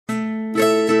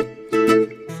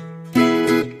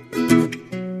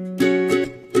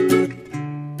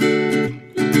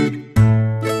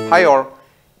Hi all,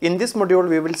 in this module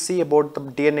we will see about the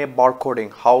DNA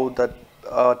barcoding, how the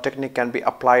technique can be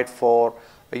applied for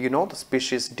the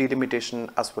species delimitation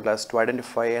as well as to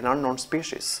identify an unknown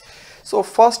species. So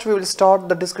first we will start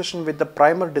the discussion with the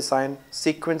primer design,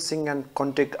 sequencing and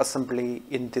Contig assembly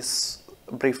in this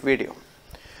brief video.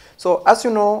 So as you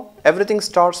know, everything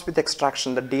starts with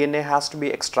extraction. The DNA has to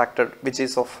be extracted, which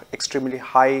is of extremely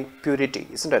high purity,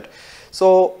 isn't it?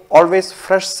 So always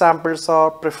fresh samples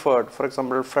are preferred. For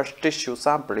example, fresh tissue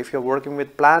sample. If you're working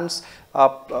with plants,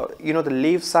 the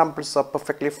leaf samples are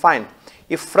perfectly fine.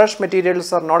 If fresh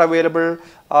materials are not available,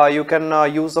 you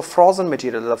can use the frozen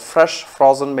material, the fresh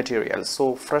frozen material.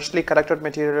 So freshly collected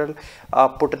material,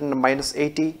 put it in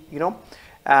 -80,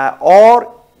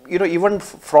 or even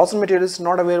frozen material is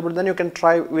not available, then you can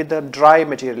try with the dry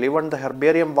material. Even the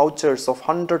herbarium vouchers of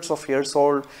hundreds of years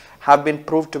old have been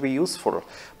proved to be useful.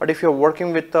 But if you're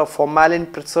working with a formalin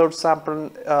preserved sample,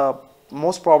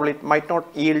 most probably it might not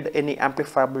yield any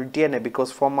amplifiable DNA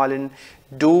because formalin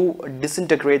do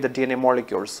disintegrate the DNA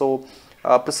molecules. So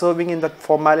preserving in the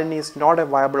formalin is not a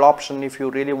viable option if you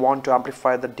really want to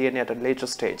amplify the DNA at a later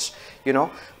stage,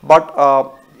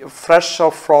 but fresh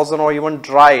or frozen or even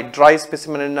dry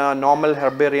specimen in a normal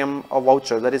herbarium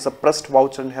voucher, that is a pressed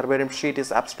voucher and herbarium sheet,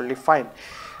 is absolutely fine.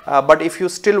 But if you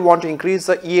still want to increase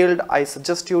the yield, I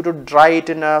suggest you to dry it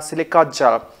in a silica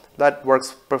gel. That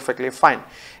works perfectly fine.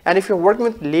 And if you're working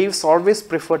with leaves, always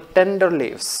prefer tender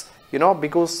leaves,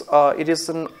 because it is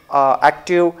an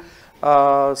active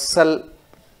cell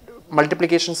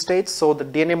multiplication state, so the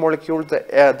DNA molecule,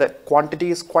 the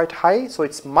quantity is quite high, so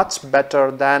it's much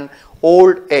better than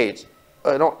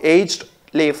aged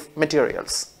leaf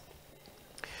materials.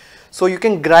 So you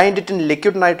can grind it in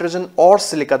liquid nitrogen or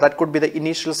silica. That could be the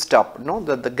initial step,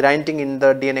 the grinding in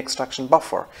the DNA extraction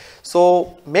buffer.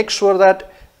 So make sure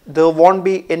that there won't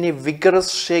be any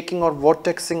vigorous shaking or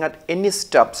vortexing at any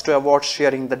steps to avoid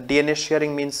shearing. The DNA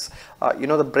shearing means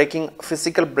the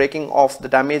physical breaking of the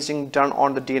damaging done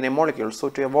on the DNA molecule. So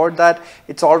to avoid that,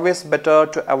 it's always better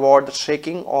to avoid the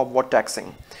shaking or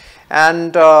vortexing.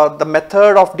 And the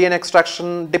method of DNA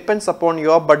extraction depends upon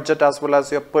your budget as well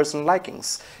as your personal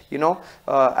likings,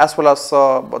 as well as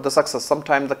the success.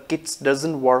 Sometimes the kits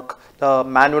doesn't work. The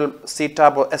manual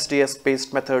CTAB or SDS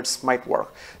based methods might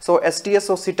work. So SDS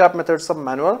or CTAB methods are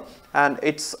manual and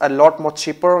it's a lot more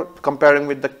cheaper comparing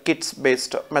with the kits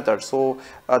based method. So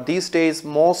these days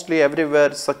mostly everywhere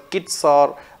the kits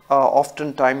are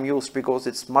oftentimes used because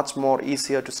it's much more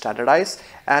easier to standardize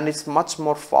and it's much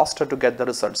more faster to get the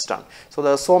results done. So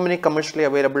there are so many commercially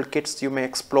available kits, you may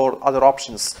explore other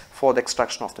options for the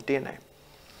extraction of the DNA.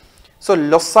 So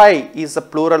loci is a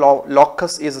plural or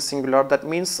locus is a singular. That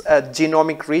means a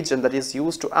genomic region that is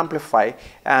used to amplify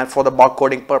and for the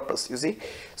barcoding purpose, you see.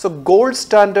 So gold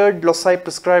standard loci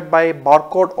prescribed by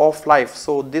Barcode of Life.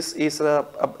 So this is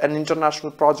an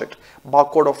international project,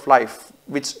 Barcode of Life,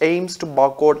 which aims to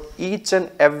barcode each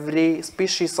and every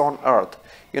species on earth,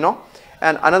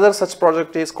 And another such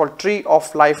project is called Tree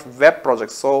of Life Web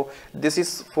Project. So this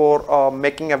is for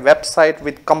making a website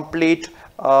with complete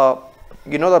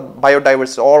the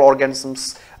biodiversity, all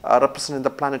organisms representing the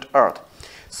planet Earth.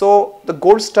 So the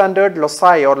gold standard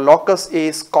loci or locus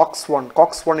is COX1.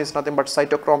 COX1 is nothing but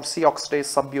cytochrome C oxidase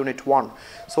subunit 1.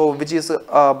 So which is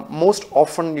most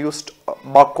often used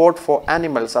barcode for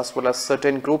animals as well as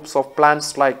certain groups of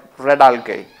plants like red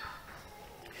algae.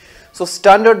 So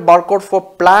standard barcode for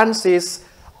plants is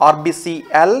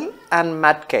RBCL and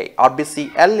MATK.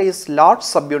 RBCL is large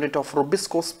subunit of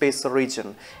rubisco-spacer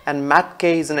region and MATK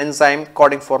is an enzyme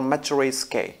coding for maturase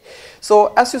K.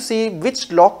 So as you see,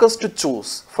 which locus to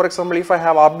choose? For example, if I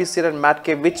have RBCL and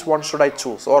MATK, which one should I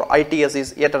choose? Or ITS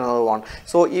is yet another one.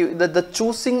 So the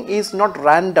choosing is not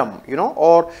random,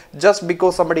 or just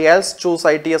because somebody else choose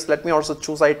ITS, let me also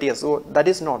choose ITS. So that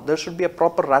is not. There should be a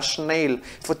proper rationale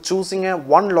for choosing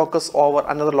one locus over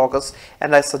another locus.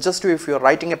 And I suggest you, if you are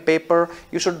writing a paper,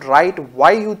 you should write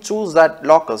why you choose that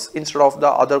locus instead of the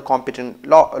other competent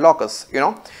locus,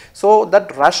 So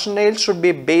that rationale should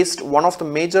be based. One of the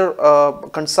major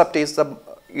concept is the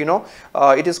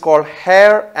it is called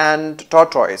hare and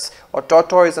tortoise or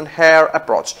tortoise and hare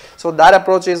approach. So that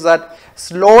approach is that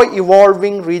slow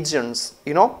evolving regions,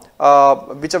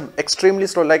 which are extremely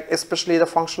slow, like especially the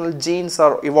functional genes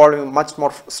are evolving much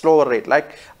more slower rate,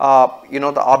 like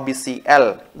the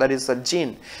RBCL, that is a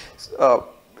gene.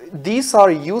 these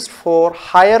are used for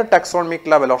higher taxonomic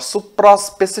level or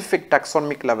supra-specific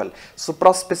taxonomic level.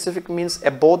 Supra-specific means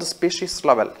above the species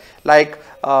level, like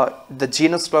the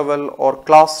genus level or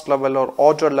class level or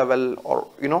order level, or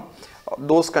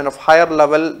those kind of higher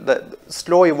level. The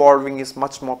slow evolving is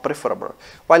much more preferable,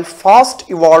 while fast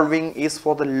evolving is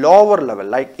for the lower level,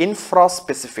 like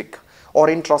infra-specific or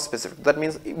intra-specific. That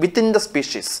means within the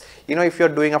species. If you are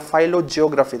doing a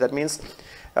phylogeography, that means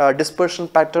dispersion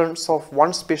patterns of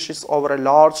one species over a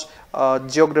large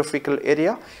geographical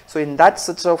area. So in that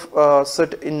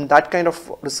in that kind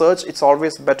of research, it's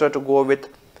always better to go with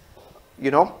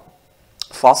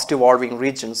fast evolving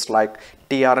regions like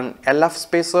TRN-LF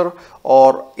spacer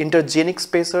or intergenic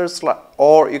spacers,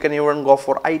 or you can even go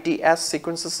for ITS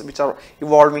sequences, which are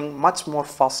evolving much more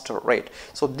faster rate.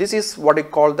 So this is what we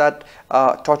call that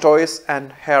tortoise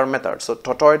and hare method. So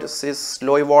tortoise is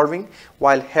slow evolving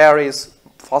while hare is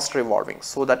faster evolving,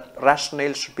 so that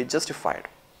rationale should be justified.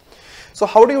 So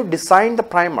how do you design the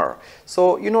primer?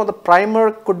 So the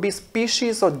primer could be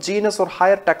species or genus or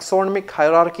higher taxonomic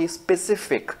hierarchy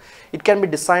specific. It can be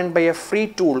designed by a free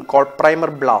tool called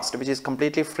Primer Blast, which is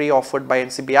completely free, offered by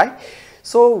NCBI.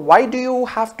 So why do you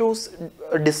have to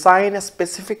design a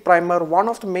specific primer? One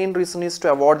of the main reasons is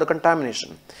to avoid the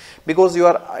contamination, because you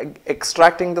are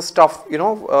extracting the stuff, you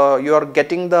are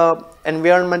getting the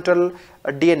environmental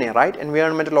DNA, right?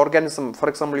 Environmental organism. For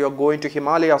example, you are going to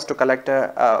Himalayas to collect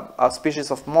a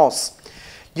species of moss.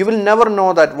 You will never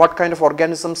know that what kind of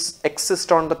organisms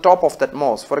exist on the top of that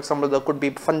moss. For example, there could be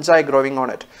fungi growing on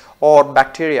it or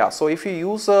bacteria. So if you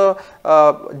use a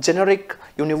generic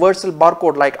universal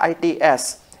barcode like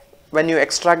ITS, when you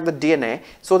extract the DNA,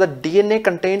 so the DNA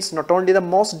contains not only the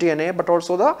moss DNA but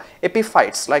also the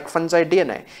epiphytes like fungi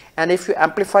DNA. And if you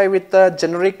amplify with the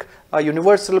generic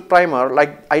universal primer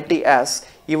like ITS,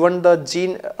 even the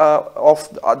gene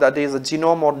that is the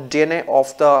genome or DNA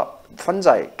of the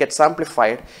fungi gets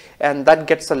amplified, and that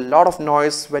gets a lot of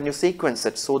noise when you sequence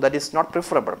it. So that is not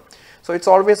preferable. So it's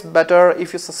always better,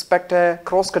 if you suspect a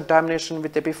cross contamination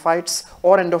with epiphytes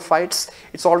or endophytes,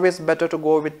 it's always better to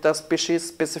go with the species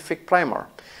specific primer.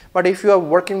 But if you are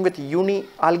working with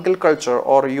uni-algal culture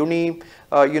or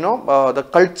the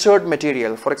cultured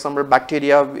material, for example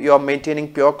bacteria, you are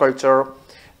maintaining pure culture,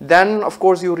 then of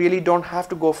course you really don't have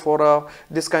to go for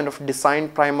this kind of design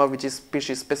primer which is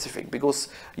species specific, because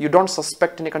you don't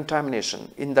suspect any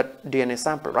contamination in that DNA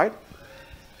sample, right?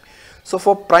 So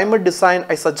for primer design,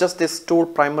 I suggest this tool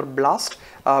Primer Blast,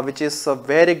 which is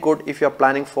very good if you are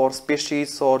planning for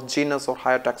species or genus or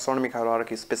higher taxonomic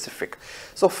hierarchy specific.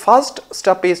 So first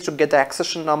step is to get the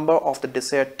accession number of the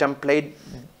desired template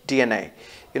DNA,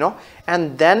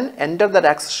 and then enter that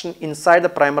accession inside the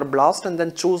Primer Blast, and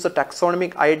then choose the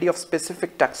taxonomic ID of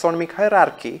specific taxonomic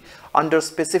hierarchy under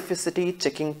specificity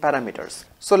checking parameters.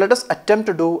 So let us attempt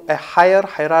to do a higher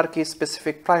hierarchy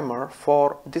specific primer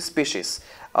for this species.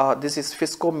 This is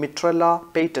Fiscomitrella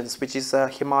patens, which is a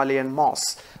Himalayan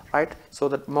moss, right? So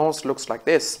that moss looks like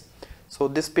this. So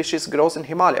this species grows in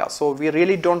Himalaya. So we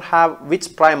really don't have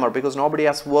which primer, because nobody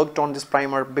has worked on this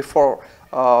primer before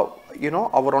our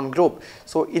own group.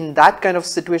 So in that kind of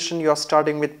situation, you are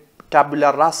starting with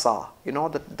tabula rasa,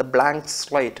 the blank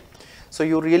slate. So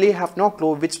you really have no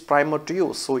clue which primer to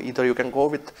use. So either you can go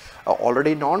with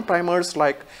already known primers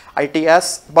like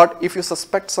ITS, but if you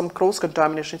suspect some cross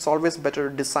contamination, it's always better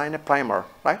to design a primer,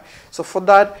 right? So for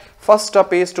that, first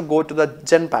step is to go to the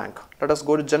GenBank. Let us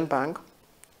go to GenBank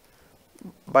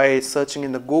by searching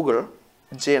in the Google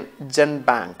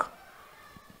GenBank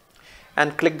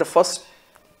and click the first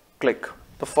the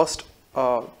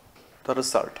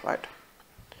result, right?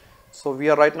 So we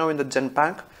are right now in the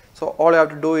GenBank. So all you have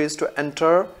to do is to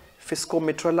enter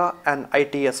Fiscomitrella and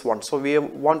ITS1. So we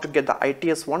want to get the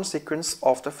ITS1 sequence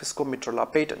of the Fiscomitrella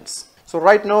patents. So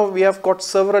right now we have got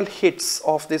several hits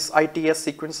of this ITS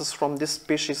sequences from this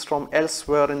species from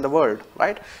elsewhere in the world,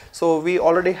 right? So we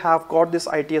already have got this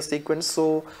ITS sequence.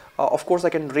 So of course I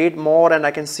can read more and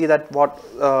I can see that what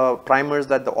primers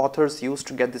that the authors used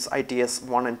to get this ITS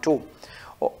 1 and 2.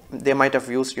 They might have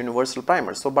used universal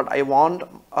primers. So but I want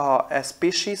a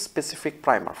species specific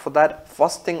primer. For that,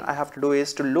 first thing I have to do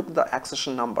is to look the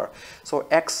accession number. So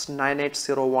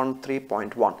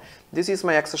X98013.1. This is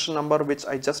my accession number, which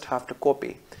I just have to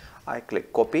copy. I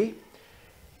click copy.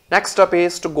 Next step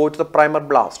is to go to the Primer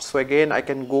Blast. So again I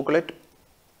can Google it,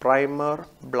 Primer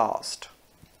Blast.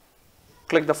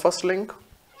 Click the first link.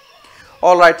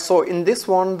 Alright, so in this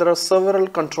one there are several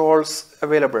controls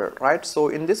available, right? So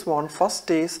in this one,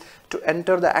 first is to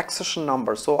enter the accession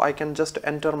number. So I can just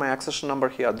enter my accession number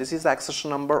here. This is the accession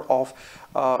number of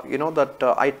that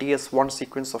ITS1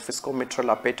 sequence of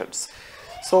Fiscomitrella patents.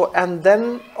 So, and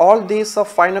then all these are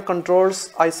finer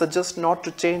controls. I suggest not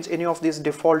to change any of these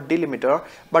default delimiter,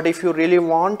 but if you really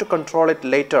want to control it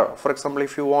later, for example,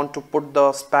 if you want to put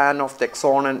the span of the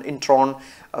exon and intron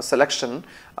selection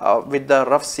with the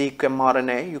rough seq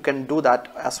mRNA, you can do that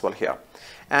as well here.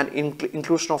 And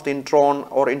inclusion of the intron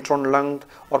or intron length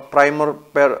or primer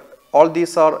pair, all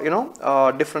these are, you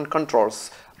know, different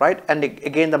controls, right? And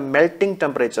again, the melting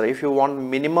temperature, if you want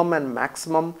minimum and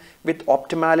maximum with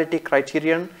optimality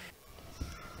criterion.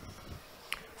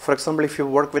 For example, if you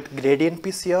work with gradient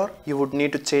PCR, you would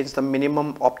need to change the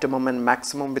minimum, optimum and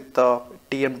maximum with the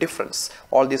TM difference.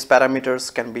 All these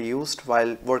parameters can be used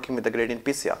while working with the gradient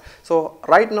PCR. So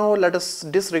right now, let us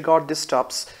disregard these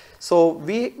steps. So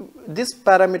this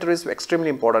parameter is extremely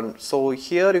important. So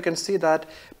here you can see that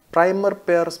primer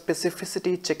pair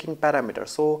specificity checking parameter.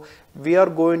 So we are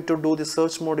going to do the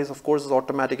search mode is, of course, is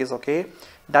automatic is okay.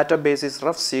 Database is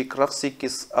rough-seq. Rough-seq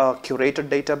is a curated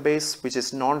database which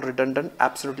is non-redundant,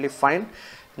 absolutely fine.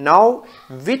 Now,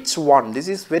 which one? This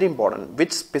is very important. Which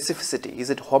specificity? Is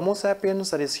it Homo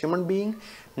sapiens, that is human being?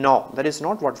 No, that is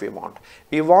not what we want.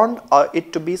 We want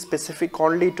it to be specific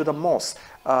only to the mouse.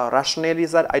 Rationale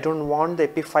is that I don't want the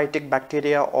epiphytic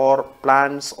bacteria or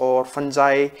plants or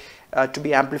fungi to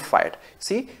be amplified.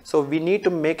 See, so we need to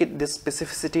make it this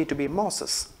specificity to be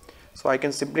mosses. So I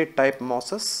can simply type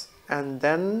mosses and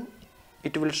then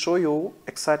it will show you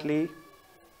exactly.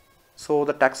 So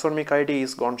the taxonomic ID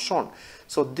is gone shown.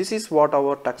 So this is what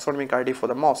our taxonomic ID for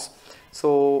the mouse.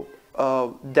 So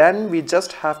then we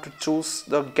just have to choose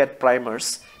the get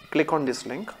primers. Click on this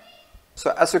link.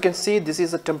 So as you can see, this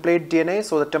is a template DNA.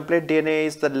 So the template DNA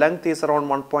is, the length is around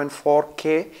 1.4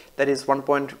 K, that is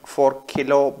 1.4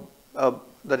 kilo,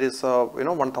 that is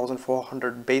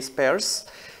 1400 base pairs.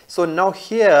 So now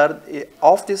here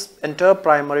of this entire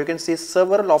primer, you can see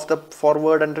several of the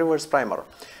forward and reverse primer.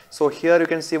 So here you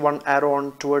can see one arrow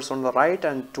on towards on the right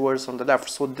and towards on the left.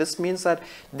 So this means that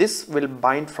this will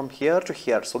bind from here to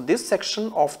here. So this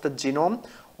section of the genome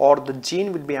or the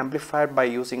gene will be amplified by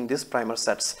using this primer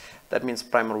sets. That means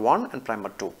primer 1 and primer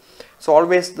 2. So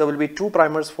always there will be 2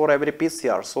 primers for every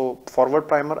PCR. So forward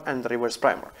primer and the reverse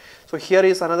primer. So here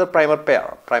is another primer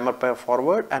pair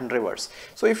forward and reverse.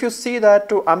 So if you see that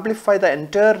to amplify the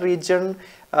entire region,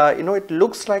 it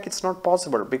looks like it's not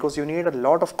possible because you need a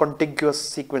lot of contiguous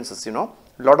sequences, a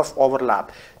lot of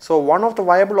overlap. So one of the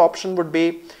viable option would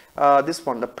be this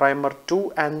one, the primer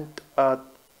 2 and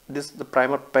the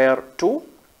primer pair 2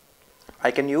 I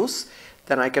can use.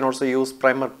 Then I can also use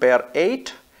primer pair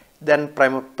 8, then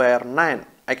primer pair 9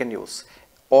 I can use,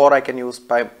 or I can use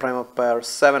primer pair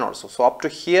 7 also. So up to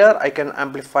here I can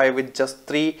amplify with just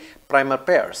 3 primer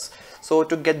pairs. So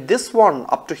to get this one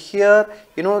up to here,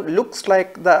 looks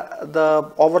like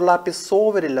the overlap is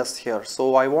so very less here.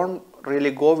 So I won't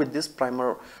really go with this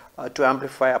primer to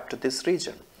amplify up to this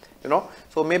region.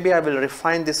 So maybe I will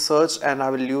refine this search and I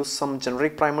will use some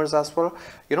generic primers as well,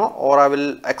 or I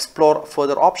will explore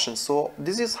further options. So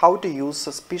this is how to use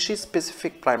a species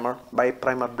specific primer by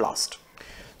Primer Blast.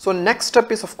 So next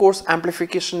step is, of course,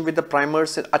 amplification with the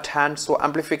primers at hand. So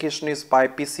amplification is by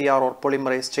PCR or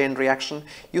polymerase chain reaction.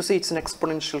 You see it's an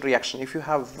exponential reaction. If you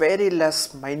have very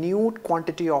less minute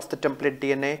quantity of the template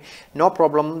DNA, no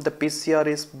problem. The PCR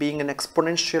is being an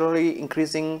exponentially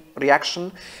increasing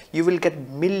reaction. You will get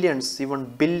millions, even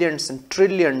billions and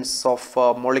trillions of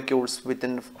molecules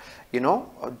within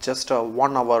just a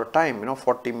 1 hour time,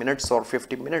 40 minutes or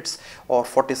 50 minutes or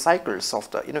 40 cycles of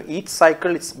the, each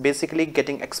cycle it's basically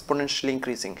getting exponentially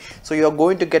increasing. So you are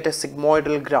going to get a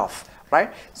sigmoidal graph,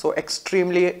 right? So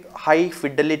extremely high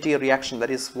fidelity reaction, that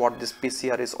is what this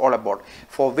PCR is all about,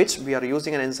 for which we are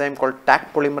using an enzyme called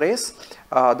Taq polymerase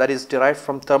that is derived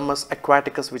from Thermus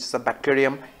aquaticus, which is a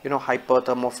bacterium,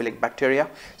 hyperthermophilic bacteria.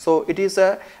 So it is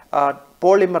a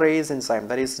polymerase enzyme,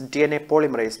 that is DNA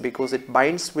polymerase, because it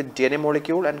binds with DNA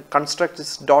molecule and constructs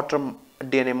its daughter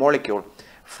DNA molecule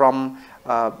from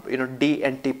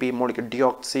DNTP molecule,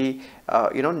 deoxy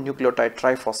nucleotide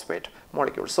triphosphate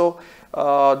molecule. So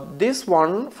this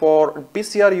one for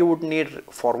PCR you would need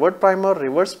forward primer,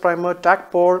 reverse primer,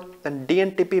 Taq pol, then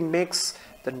DNTP mix,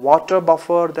 then water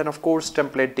buffer, then of course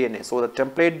template DNA. So the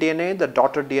template DNA, the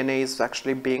daughter DNA, is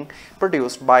actually being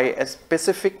produced by a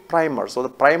specific primer. So the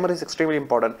primer is extremely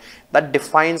important. That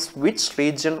defines which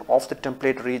region of the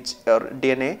template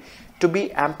DNA to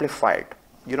be amplified,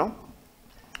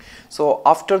 So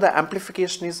after the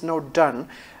amplification is now done,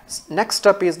 next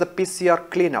step is the PCR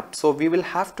cleanup. So we will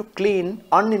have to clean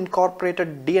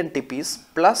unincorporated DNTPs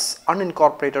plus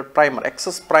unincorporated primer.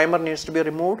 Excess primer needs to be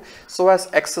removed, so as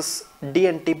excess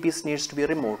DNTPs needs to be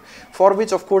removed, for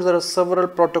which of course there are several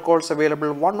protocols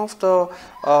available. One of the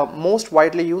most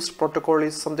widely used protocol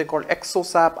is something called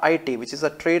ExoSAP IT, which is a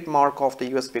trademark of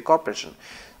the USB Corporation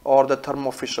or the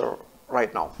Thermo Fisher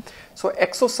right now. So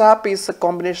ExoSAP is a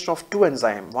combination of two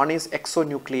enzymes. One is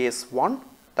exonuclease 1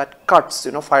 that cuts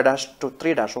 5' to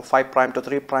 3' or 5' to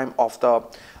 3' of the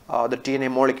DNA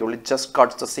molecule. It just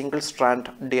cuts the single strand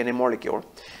DNA molecule.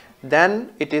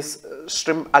 Then it is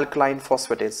shrimp alkaline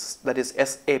phosphatase, that is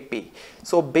SAP.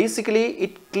 So basically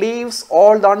it cleaves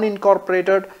all the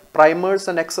unincorporated primers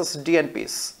and excess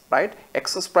DNPs, right?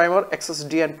 Excess primer, excess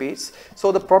DNPs.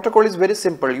 So the protocol is very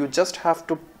simple. You just have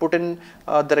to put in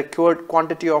the required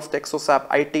quantity of the ExoSAP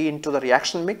IT into the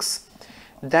reaction mix.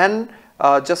 Then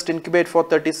just incubate for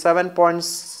 37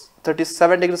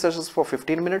 degrees Celsius for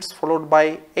 15 minutes, followed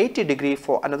by 80 degree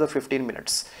for another 15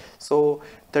 minutes. So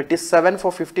 37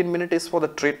 for 15 minutes is for the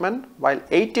treatment, while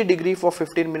 80 degree for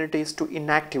 15 minutes is to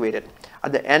inactivate it.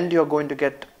 At the end you are going to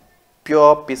get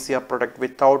pure PCR product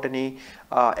without any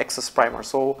excess primer.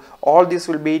 So all this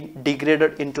will be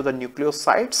degraded into the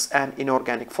nucleosides and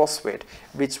inorganic phosphate,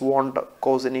 which won't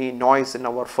cause any noise in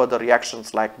our further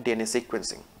reactions like DNA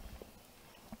sequencing.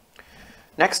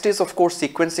 Next is of course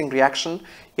sequencing reaction,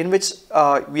 in which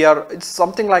it's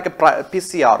something like a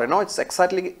PCR, it's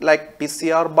exactly like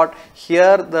PCR, but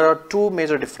here there are two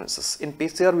major differences. In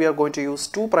PCR we are going to use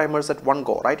two primers at one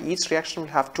go, right? Each reaction will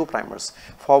have two primers,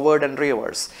 forward and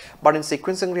reverse. But in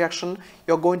sequencing reaction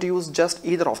you are going to use just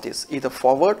either of these, either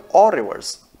forward or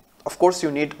reverse. Of course you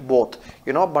need both,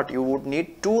 but you would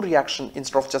need two reactions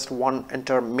instead of just one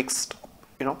entire mixed,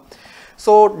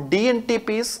 So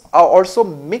DNTPs are also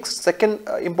mixed. Second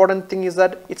important thing is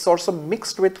that it's also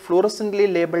mixed with fluorescently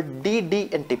labeled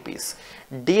DDNTPs.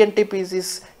 DNTPs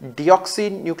is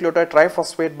deoxynucleotide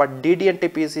triphosphate, but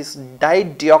DDNTPs is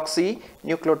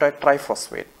dideoxynucleotide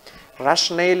triphosphate.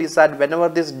 Rationale is that whenever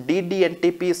this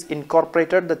DDNTP is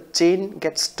incorporated, the chain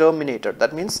gets terminated.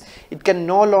 That means it can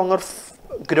no longer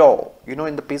grow.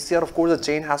 In the PCR of course the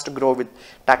chain has to grow with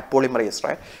Taq polymerase,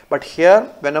 right? But here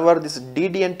whenever this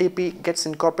DDNTP gets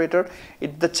incorporated,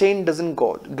 the chain doesn't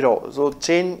grow, so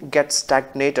chain gets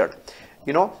stagnated,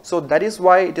 so that is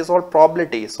why it is all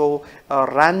probability. So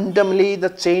randomly the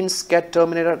chains get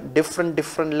terminated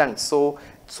different lengths, so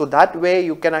that way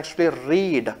you can actually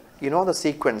read the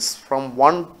sequence from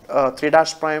 1 3' 3'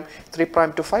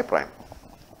 to 5'.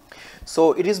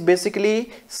 So it is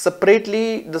basically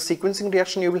separately, the sequencing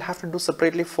reaction you will have to do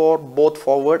separately for both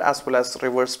forward as well as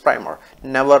reverse primer,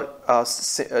 never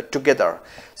together.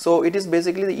 So it is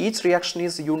basically each reaction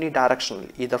is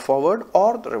unidirectional, either forward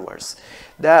or the reverse.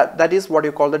 That is what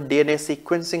you call the DNA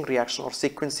sequencing reaction or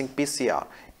sequencing PCR.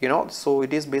 So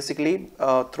it is basically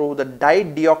through the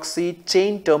dideoxy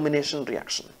chain termination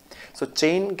reaction. So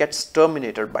chain gets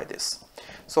terminated by this.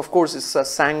 So of course it's a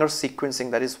Sanger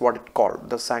sequencing, that is what it called,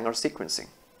 the Sanger sequencing.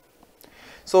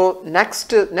 So next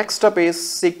step is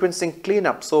sequencing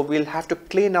cleanup. So we'll have to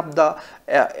clean up the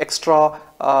extra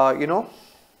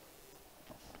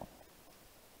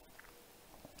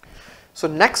So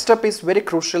next step is very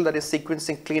crucial, that is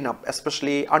sequencing cleanup,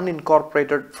 especially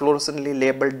unincorporated fluorescently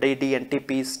labeled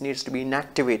DNTPs needs to be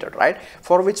inactivated, right?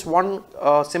 For which one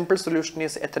simple solution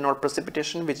is ethanol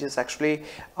precipitation, which is actually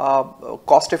a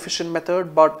cost efficient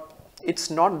method, but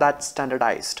it's not that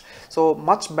standardized. So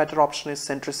much better option is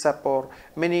Centrisep, or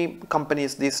many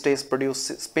companies these days produce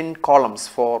spin columns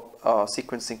for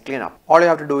sequencing cleanup. All you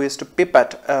have to do is to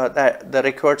pipette the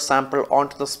required sample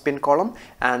onto the spin column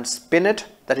and spin it,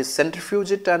 that is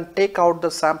centrifuge it, and take out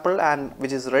the sample, and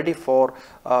which is ready for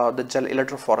the gel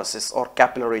electrophoresis or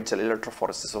capillary gel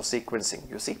electrophoresis or sequencing,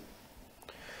 you see.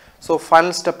 So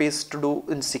final step is to do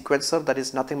in sequencer, that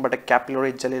is nothing but a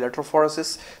capillary gel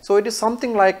electrophoresis. So it is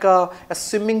something like a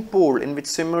swimming pool in which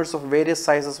swimmers of various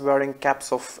sizes wearing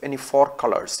caps of any 4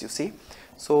 colors, you see.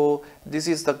 So this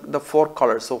is the 4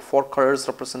 colors. So 4 colors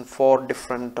represent 4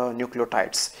 different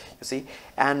nucleotides, you see.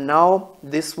 And now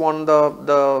this one,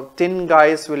 the thin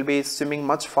guys will be swimming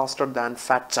much faster than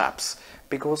fat chaps,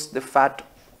 because the fat,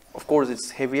 of course,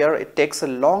 it's heavier. It takes a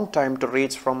long time to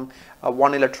reach from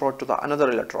one electrode to the another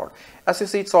electrode. As you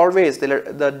see, it's always the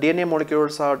DNA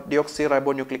molecules are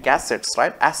deoxyribonucleic acids,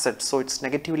 right? Acids, so it's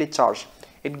negatively charged.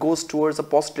 It goes towards a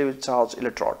positively charged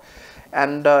electrode,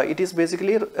 and it is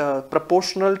basically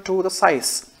proportional to the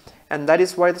size, and that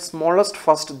is why the smallest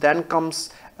first, then comes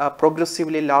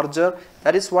progressively larger.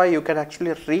 That is why you can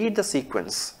actually read the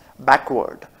sequence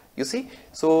backward. you see.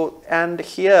 So, and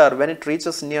here when it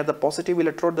reaches near the positive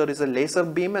electrode, there is a laser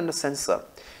beam and a sensor.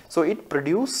 So it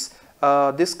produces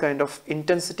this kind of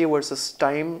intensity versus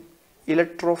time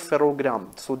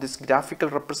electropherogram. So this graphical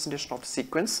representation of the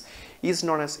sequence is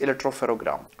known as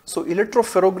electropherogram. So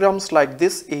electropherograms like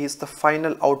this is the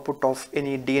final output of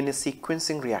any DNA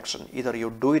sequencing reaction. Either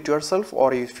you do it yourself,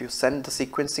 or if you send the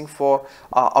sequencing for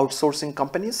outsourcing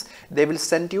companies, they will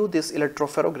send you these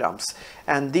electropherograms,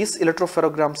 and these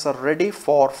electropherograms are ready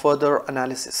for further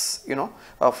analysis, you know,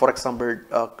 for example,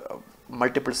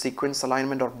 multiple sequence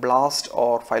alignment or blast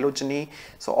or phylogeny.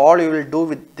 So all you will do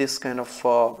with this kind of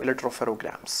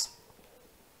electropherograms.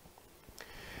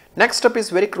 Next step is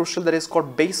very crucial, that is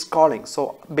called base calling.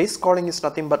 So base calling is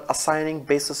nothing but assigning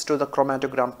bases to the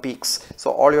chromatogram peaks.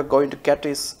 So all you're going to get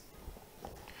is,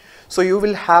 so you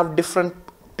will have different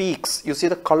peaks. You see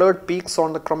the colored peaks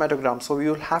on the chromatogram, so you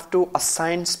will have to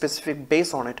assign specific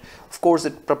base on it. Of course,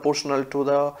 it's proportional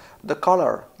to the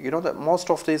color. You know that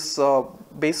most of these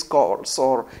base calls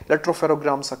or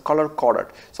electropherograms are color coded.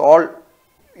 So all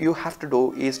you have to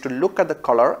do is to look at the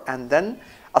color and then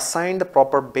assign the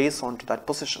proper base onto that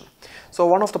position. So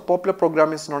one of the popular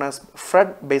program is known as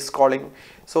Fred base calling.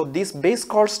 So these base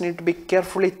calls need to be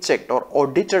carefully checked or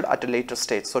audited at a later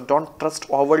stage. So don't trust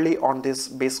overly on this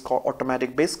base call,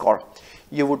 automatic base call.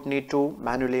 You would need to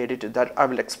manually edit it. That I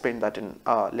will explain that in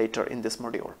later in this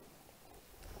module.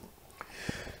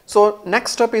 So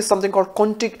next step is something called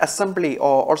Contig assembly,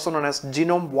 or also known as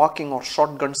genome walking or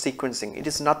shotgun sequencing. It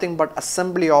is nothing but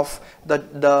assembly of the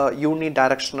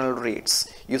unidirectional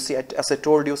reads. You see, as I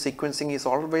told you, sequencing is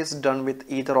always done with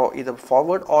either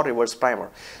forward or reverse primer.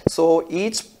 So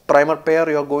each primer pair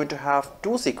you are going to have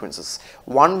two sequences,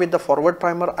 one with the forward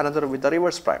primer, another with the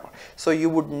reverse primer. So you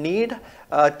would need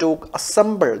to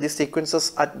assemble these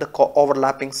sequences at the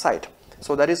overlapping site.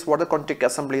 So that is what the Contig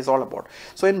assembly is all about.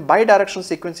 So in bidirectional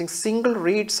sequencing, single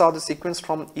reads are the sequence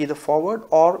from either forward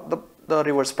or the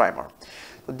reverse primer.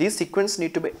 So these sequences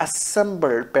need to be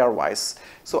assembled pairwise.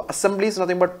 So assembly is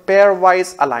nothing but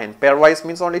pairwise aligned. Pairwise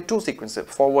means only two sequences,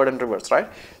 forward and reverse, right?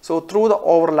 So through the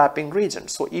overlapping region.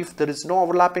 So if there is no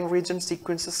overlapping region,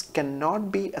 sequences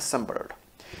cannot be assembled.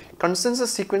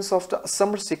 Consensus sequence of the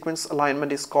assembled sequence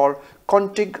alignment is called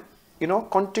Contig,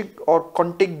 Contig or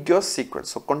contiguous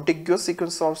sequence. So contiguous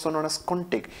sequence, also known as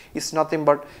Contig, is nothing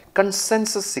but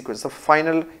consensus sequence, the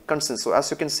final consensus. So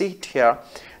as you can see it here,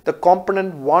 the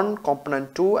component 1,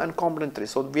 component 2 and component 3.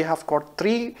 So we have got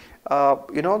three,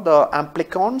 the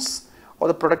amplicons or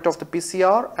the product of the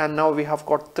PCR, and now we have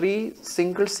got three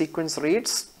single sequence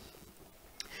reads.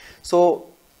 So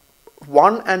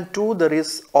 1 and 2 there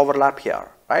is overlap here,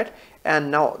 right?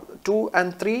 And now 2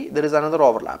 and 3 there is another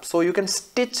overlap. So you can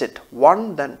stitch it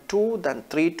 1 then 2 then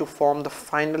 3 to form the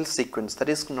final sequence, that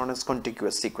is known as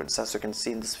contiguous sequence, as you can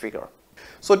see in this figure.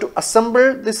 So to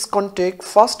assemble this Contig,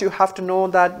 first you have to know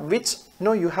that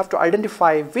you have to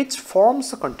identify which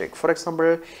forms the Contig. For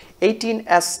example,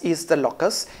 18S is the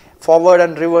locus, forward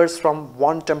and reverse from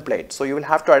one template. So you will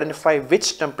have to identify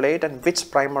which template and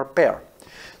which primer pair.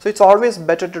 So it's always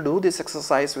better to do this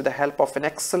exercise with the help of an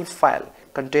Excel file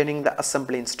containing the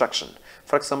assembly instruction.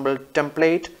 For example,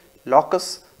 template,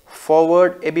 locus,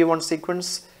 forward AB1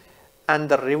 sequence and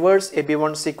the reverse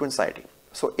AB1 sequence ID.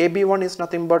 So AB1 is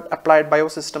nothing but Applied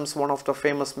Biosystems, one of the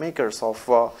famous makers of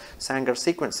Sanger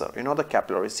sequencer, the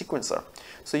capillary sequencer.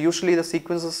 So usually the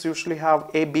sequences usually have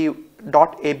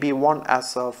AB.AB1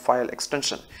 as a file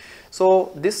extension.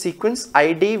 So this sequence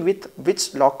ID with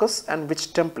which locus and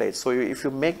which template. So if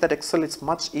you make that Excel, it's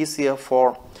much easier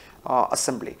for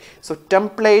assembly. So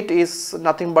template is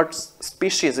nothing but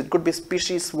species. It could be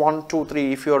species 1, 2,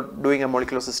 3 if you are doing a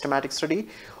molecular systematic study,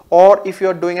 or if you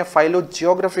are doing a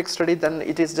phylogeographic study, then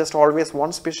it is just always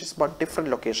one species but different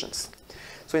locations.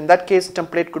 So in that case,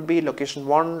 template could be location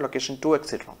 1, location 2,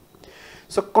 etc.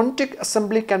 So Contig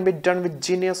assembly can be done with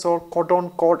Genius or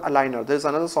Codon Code Aligner. There is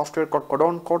another software called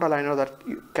Codon Code Aligner that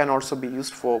can also be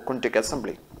used for Contig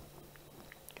assembly.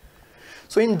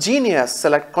 So in Genius,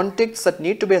 select contigs that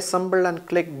need to be assembled and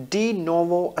click De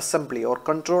Novo Assembly or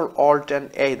Control Alt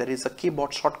and A. That is a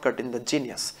keyboard shortcut in the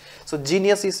Genius. So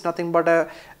Genius is nothing but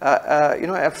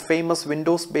a famous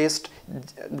Windows-based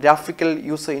graphical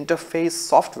user interface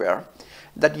software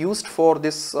that used for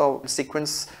this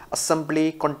sequence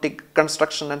assembly, Contig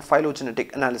construction and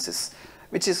phylogenetic analysis,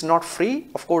 which is not free.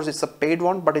 Of course, it's a paid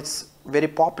one, but it's very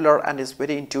popular and is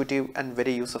very intuitive and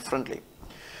very user friendly.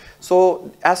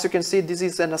 So as you can see, this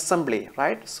is an assembly,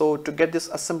 right? So to get this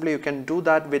assembly, you can do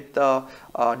that with the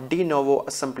de novo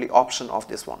assembly option of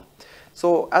this one.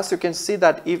 So as you can see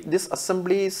that if this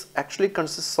assembly is actually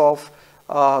consists of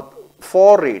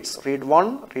 4 reads, read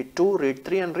 1, read 2, read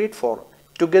 3 and read 4.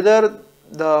 Together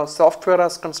the software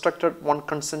has constructed one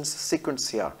consensus sequence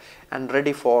here and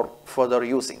ready for further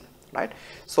using, right?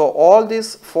 So all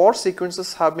these 4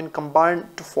 sequences have been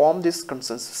combined to form this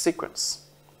consensus sequence.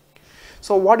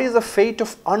 So what is the fate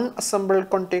of unassembled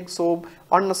contig? So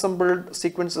unassembled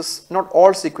sequences, not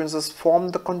all sequences form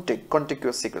the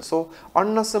contiguous sequence. So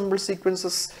unassembled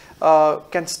sequences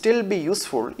can still be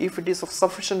useful if it is of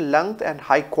sufficient length and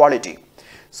high quality.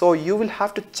 So you will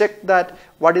have to check that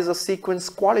what is the sequence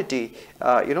quality.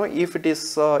 If it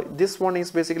is this one is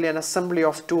basically an assembly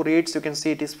of 2 reads, you can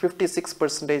see it is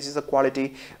 56% is the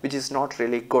quality, which is not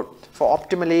really good. So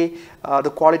optimally the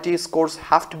quality scores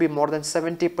have to be more than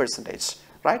 70%,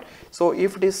 right? So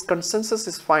if it is consensus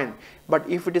is fine, but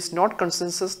if it is not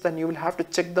consensus, then you will have to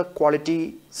check the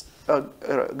quality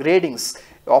gradings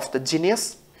of the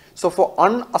genius. So for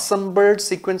unassembled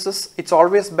sequences, it's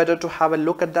always better to have a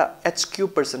look at the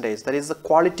HQ percentage, that is the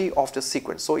quality of the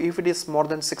sequence. So if it is more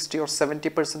than 60 or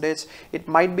 70%, it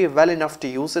might be well enough to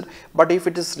use it, but if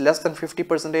it is less than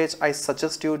 50%, I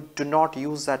suggest you do not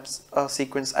use that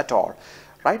sequence at all,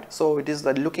 right? So it is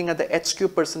that looking at the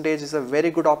HQ percentage is a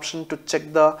very good option to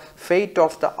check the fate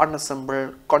of the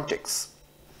unassembled contigs.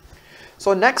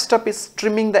 So next step is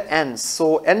trimming the ends.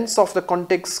 So ends of the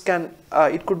contigs can,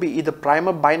 it could be either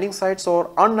primer binding sites or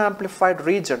unamplified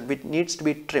region which needs to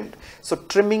be trimmed. So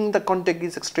trimming the contig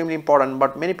is extremely important,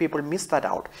 but many people miss that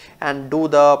out and do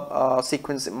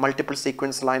the multiple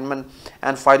sequence alignment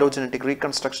and phylogenetic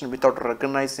reconstruction without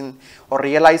recognizing or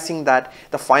realizing that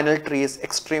the final tree is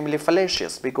extremely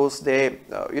fallacious because they,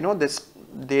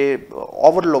 they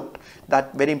overlooked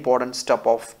that very important step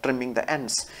of trimming the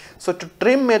ends. So to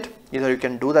trim it, either you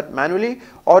can do that manually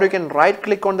or you can right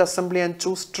click on the assembly and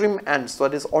choose trim ends. So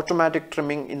that is automatic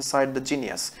trimming inside the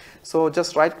Genius. So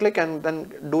just right click and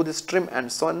then do this trim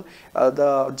ends. So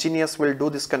the Genius will do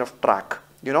this kind of track,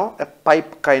 a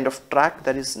pipe kind of track.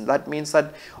 That means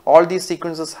that all these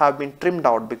sequences have been trimmed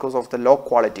out because of the low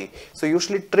quality. So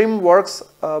usually trim works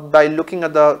by looking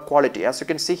at the quality. As you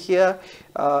can see here,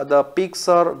 the peaks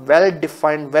are well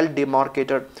defined, well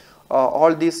demarcated.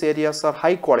 All these areas are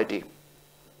high quality,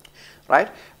 right?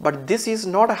 But this is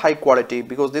not a high quality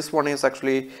because this one is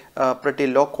actually pretty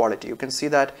low quality. You can see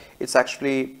that it's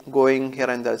actually going here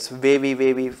and there's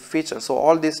wavy feature. So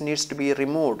all this needs to be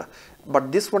removed,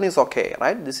 but this one is okay,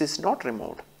 right? This is not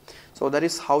removed. So that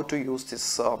is how to use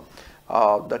this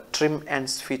the trim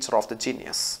ends feature of the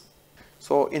Genius.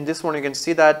 So in this one you can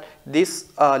see that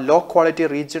these low quality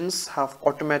regions have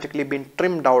automatically been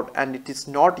trimmed out and it is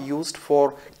not used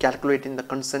for calculating the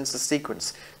consensus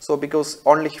sequence. So because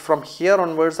only from here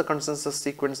onwards the consensus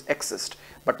sequence exists,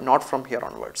 but not from here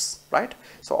onwards, right?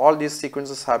 So all these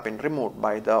sequences have been removed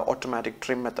by the automatic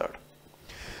trim method.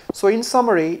 So in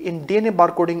summary, in DNA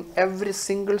barcoding, every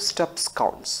single step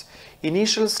counts.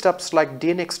 Initial steps like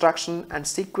DNA extraction and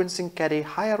sequencing carry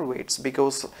higher weights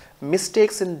because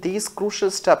mistakes in these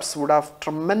crucial steps would have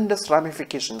tremendous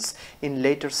ramifications in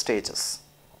later stages.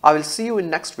 I will see you in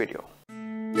next video.